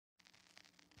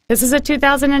This is a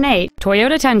 2008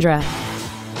 Toyota Tundra.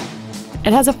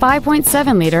 It has a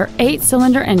 5.7-liter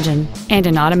 8-cylinder engine and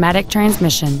an automatic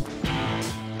transmission.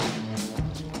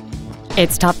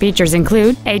 Its top features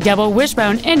include a double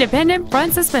wishbone independent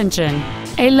front suspension,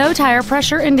 a low tire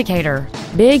pressure indicator,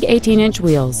 big 18-inch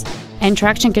wheels, and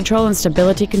traction control and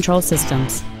stability control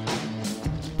systems.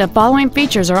 The following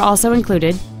features are also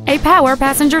included: a power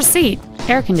passenger seat,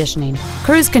 air conditioning,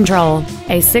 cruise control,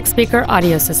 a 6-speaker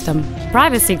audio system,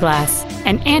 privacy glass,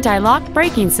 an anti-lock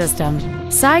braking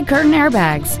system, side curtain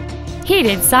airbags,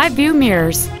 heated side view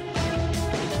mirrors.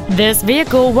 This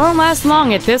vehicle won't last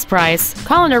long at this price.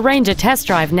 Call and arrange a test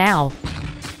drive now.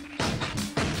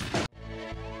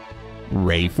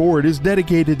 Wray Ford is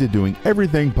dedicated to doing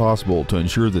everything possible to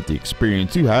ensure that the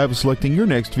experience you have selecting your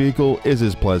next vehicle is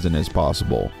as pleasant as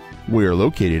possible. We are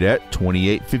located at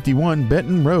 2851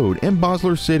 Benton Road in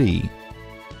Bossier City.